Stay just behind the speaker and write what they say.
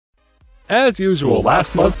As usual,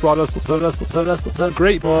 last month brought us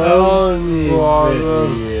great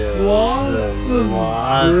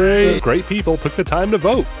great people took the time to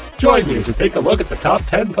vote. Join me as we take a look at the top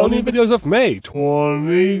 10 pony videos of May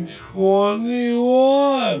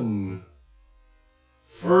 2021.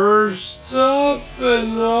 First up,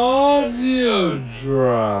 an audio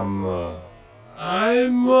drama.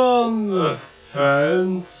 I'm on the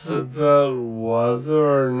fence about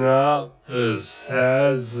whether or not this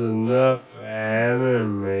has enough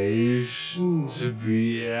animation to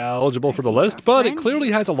be eligible for the list, but it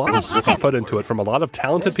clearly has a lot of work put into it from a lot of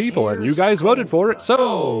talented people, and you guys voted for it,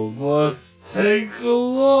 so let's take a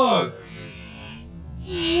look.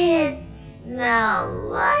 It's not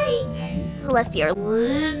like Celestia or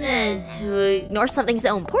Luna to ignore something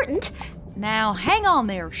so important. Now, hang on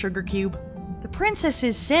there, Sugar Cube. The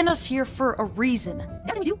princesses sent us here for a reason.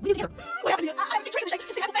 Everything we do together.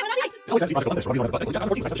 It's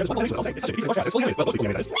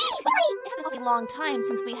been a long time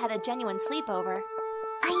since we had a genuine sleepover.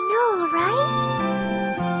 I know, right?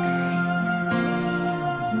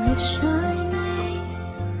 Wish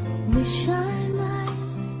I may.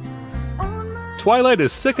 Twilight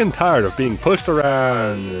is sick and tired of being pushed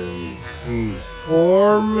around and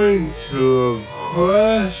conforming to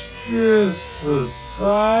equestrian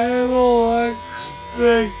societal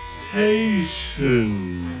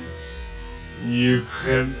expectations. You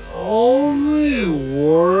can only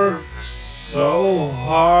work so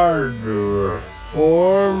hard to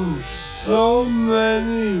reform so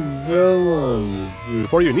many villains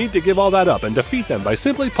before you need to give all that up and defeat them by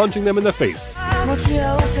simply punching them in the face.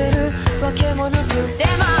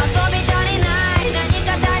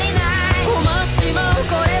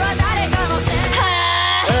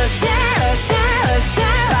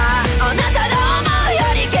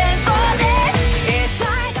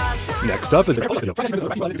 Next up is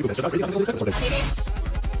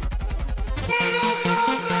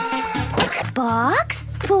Xbox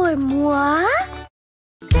for moi?